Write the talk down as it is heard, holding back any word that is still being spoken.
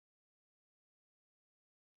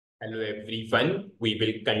Hello everyone, we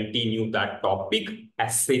will continue the topic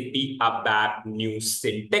SAP ABAP new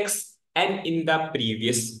syntax, and in the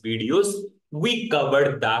previous videos we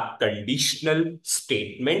covered the conditional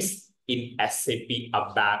statements in SAP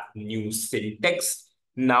ABAP new syntax.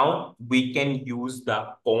 Now we can use the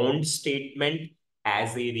cond statement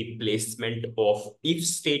as a replacement of if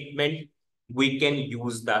statement. We can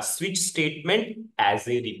use the switch statement as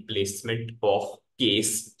a replacement of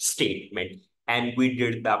case statement, and we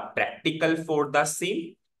did the practical for the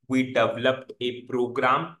same. We developed a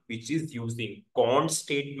program which is using cond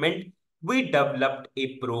statement. We developed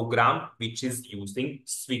a program which is using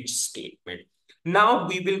switch statement. Now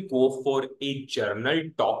we will go for a journal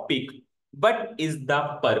topic. What is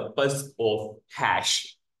the purpose of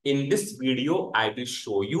hash? In this video, I will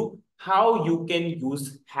show you how you can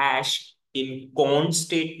use hash in cond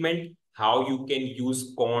statement, how you can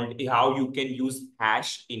use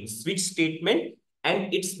hash in switch statement.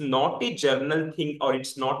 And it's not a journal thing, or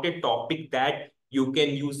it's not a topic that you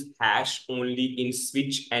can use hash only in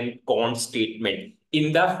switch and cond statement.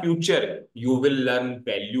 In the future you will learn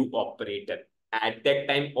value operator. At that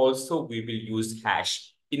time also we will use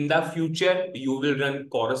hash. In the future you will learn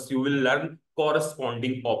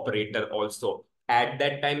corresponding operator also. At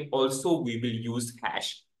that time also we will use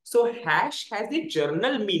hash. So hash has a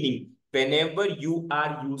journal meaning. Whenever you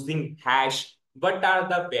are using hash, what are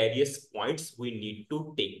the various points we need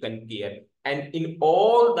to take care? And in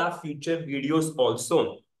all the future videos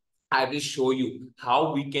also, I will show you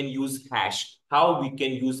how we can use hash,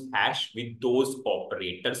 with those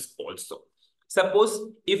operators also.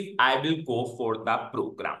 Suppose if I will go for the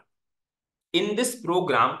program. In this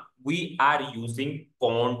program, we are using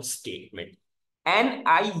cond statement. And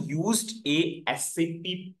I used a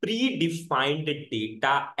SAP predefined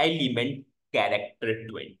data element character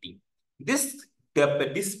 20. This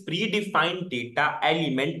predefined data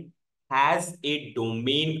element has a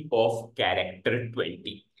domain of character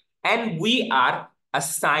 20. And we are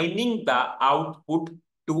assigning the output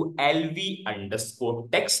to LV underscore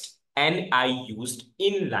text, and I used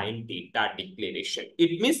inline data declaration.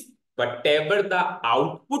 It means whatever the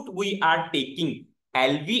output we are taking,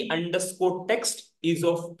 LV underscore text is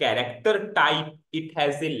of character type. It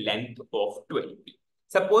has a length of 20.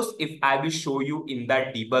 Suppose if I will show you in the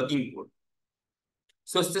debugging mode.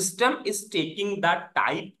 So system is taking the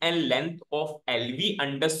type and length of LV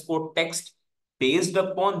underscore text based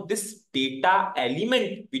upon this data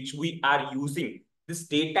element which we are using. This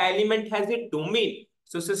data element has a domain.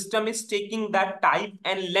 So system is taking that type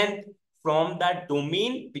and length from that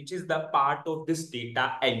domain, which is the part of this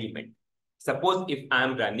data element. Suppose if I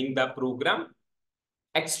am running the program,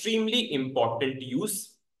 extremely important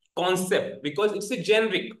use concept because it's a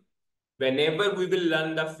generic. Whenever we will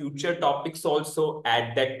learn the future topics also,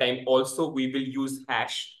 at that time also we will use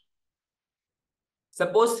hash.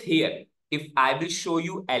 Suppose here, if I will show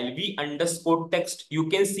you LV underscore text, you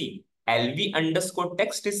can see LV underscore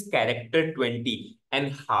text is character 20.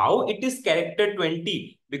 And how it is character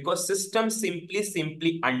 20? Because system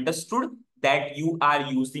simply understood that you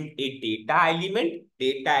are using a data element.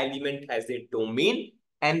 Data element has a domain,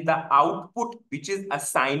 and the output which is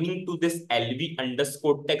assigning to this LV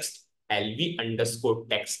underscore text, LV underscore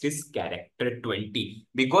text is character 20.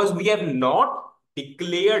 Because we have not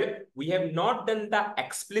done the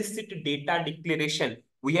explicit data declaration.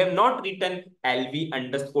 We have not written LV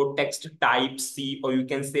underscore text type C, or you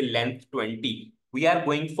can say length 20. We are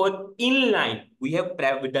going for inline. We have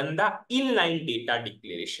done the inline data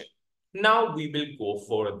declaration. Now we will go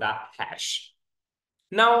for the hash.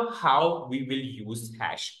 Now how we will use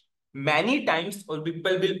hash? Many times or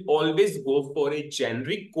people will always go for a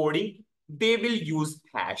generic coding. They will use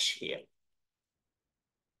hash here.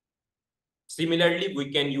 Similarly,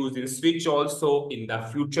 we can use in switch also, in the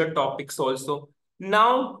future topics also.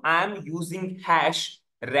 Now I am using hash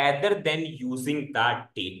rather than using the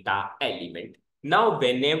data element. Now,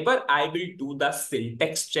 whenever I will do the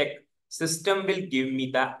syntax check, system will give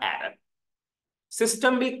me the error.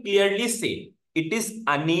 System will clearly say it is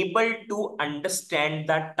unable to understand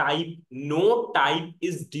the type. No type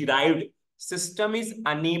is derived. System is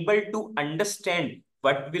unable to understand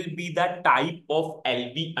what will be the type of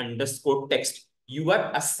LV underscore text. You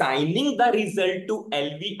are assigning the result to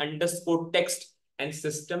LV underscore text, and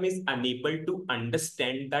system is unable to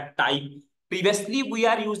understand the type. Previously, we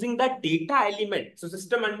are using the data element. So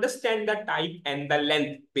system understand the type and the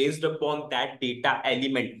length based upon that data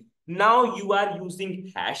element. Now you are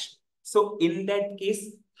using hash. So in that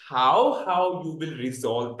case, how you will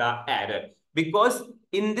resolve the error? Because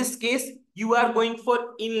in this case, you are going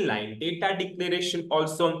for inline data declaration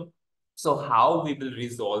also. So how we will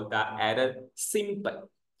resolve the error? Simple.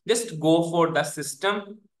 Just go for the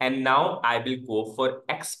system, and now I will go for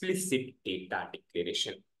explicit data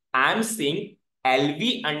declaration. I'm saying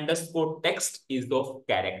LV underscore text is of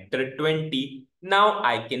character 20. Now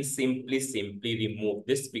I can simply remove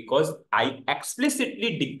this because I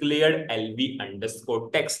explicitly declared LV underscore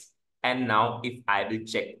text. And now if I will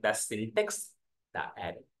check the syntax, the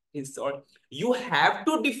error is solved. You have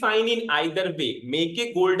to define in either way. Make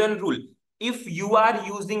a golden rule. If you are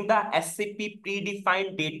using the SAP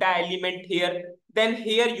predefined data element here, then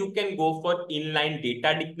here you can go for inline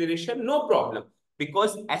data declaration, no problem,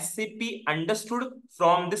 because SAP understood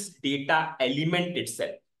from this data element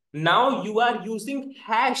itself. Now you are using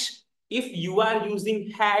hash. If you are using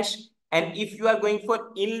hash and if you are going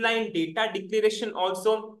for inline data declaration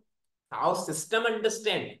also, how system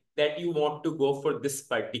understand that you want to go for this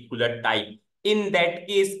particular type? In that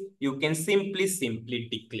case, you can simply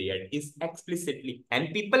declare is explicitly.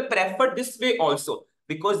 And people prefer this way also,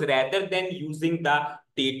 because rather than using the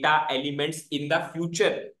data elements in the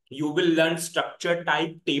future, you will learn structure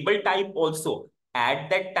type, table type also.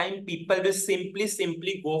 At that time, people will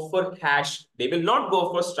simply go for hash. They will not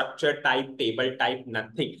go for structure type, table type,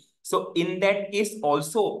 nothing. So in that case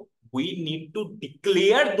also, we need to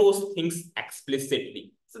declare those things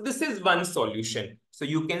explicitly. So this is one solution. So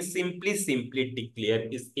you can simply declare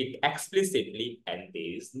is it explicitly and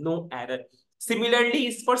there is no error. Similarly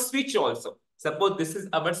is for switch also. Suppose this is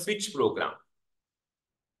our switch program.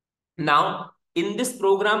 Now in this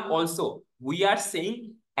program also, we are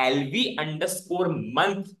saying LV underscore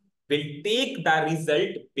month will take the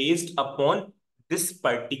result based upon this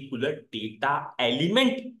particular data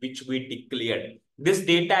element which we declared. This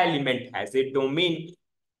data element has a domain.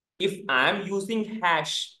 If I'm using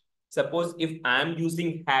hash, suppose if I'm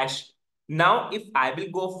using hash, now if I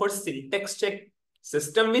will go for syntax check,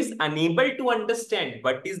 system is unable to understand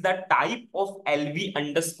what is the type of LV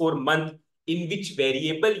underscore month, in which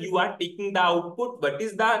variable you are taking the output, what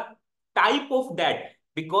is the type of that,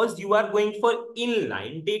 because you are going for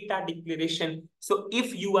inline data declaration. So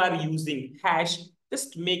if you are using hash,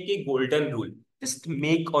 just make a golden rule. Just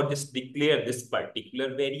make or just declare this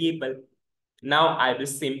particular variable. Now I will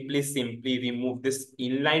simply remove this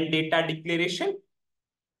inline data declaration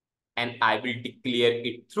and I will declare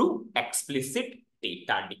it through explicit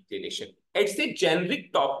data declaration. It's a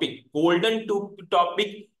generic topic, golden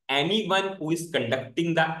topic. Anyone who is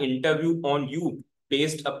conducting the interview on you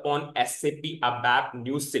based upon SAP ABAP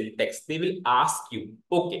new syntax, they will ask you,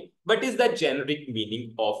 okay, what is the generic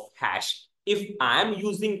meaning of hash? If I am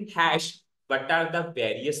using hash, what are the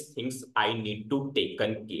various things I need to take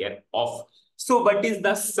care of? So what is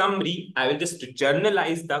the summary? I will just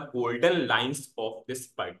journalize the golden lines of this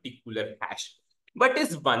particular hash. What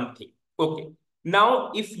is one thing? Okay.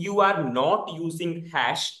 Now, if you are not using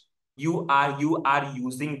hash, you are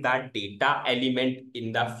using that data element.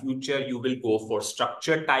 In the future, you will go for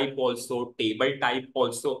structure type also, table type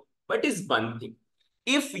also. What is one thing?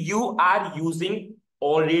 If you are using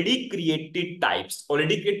already created types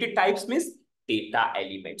means data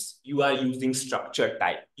elements. You are using structure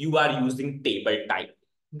type. You are using table type.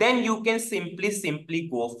 Then you can simply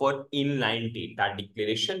go for inline data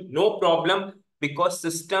declaration. No problem, because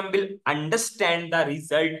system will understand the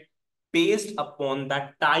result based upon the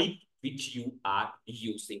type which you are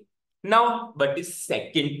using. Now, but the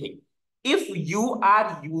second thing, if you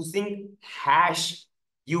are using hash,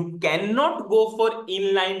 you cannot go for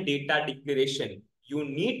inline data declaration. You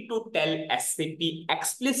need to tell SAP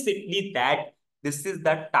explicitly that this is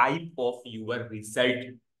the type of your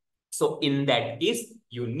result. So in that case,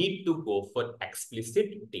 you need to go for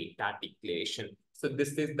explicit data declaration. So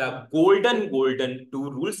this is the golden two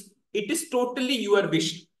rules. It is totally your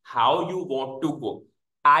wish how you want to go.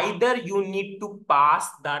 Either you need to pass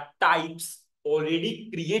the types, already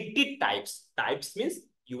created types. Types means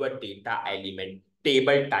your data element,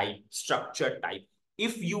 table type, structure type.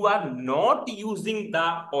 If you are not using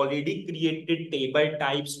the already created table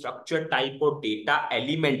type, structure type, or data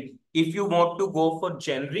element, if you want to go for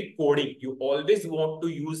generic coding, you always want to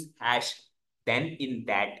use hash, then in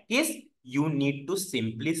that case, you need to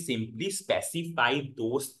simply specify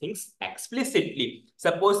those things explicitly.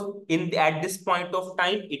 Suppose at this point of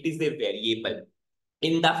time, it is a variable.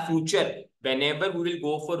 In the future, whenever we will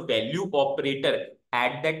go for value operator,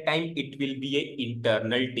 at that time, it will be an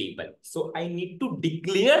internal table. So I need to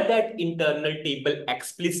declare that internal table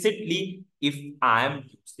explicitly if I am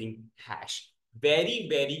using hash.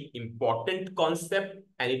 Very important concept,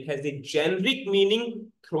 and it has a generic meaning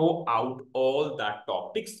throughout all the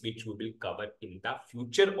topics which we will cover in the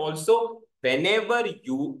future also. Whenever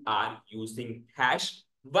you are using hash,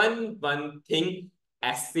 one thing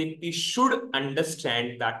SAP should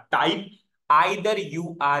understand the type. Either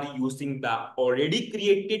you are using the already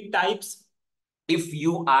created types. If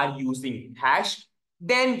you are using hash,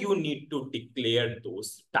 then you need to declare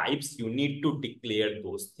those types. You need to declare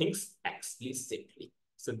those things explicitly.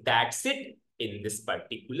 So that's it in this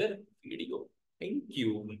particular video. Thank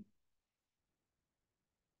you.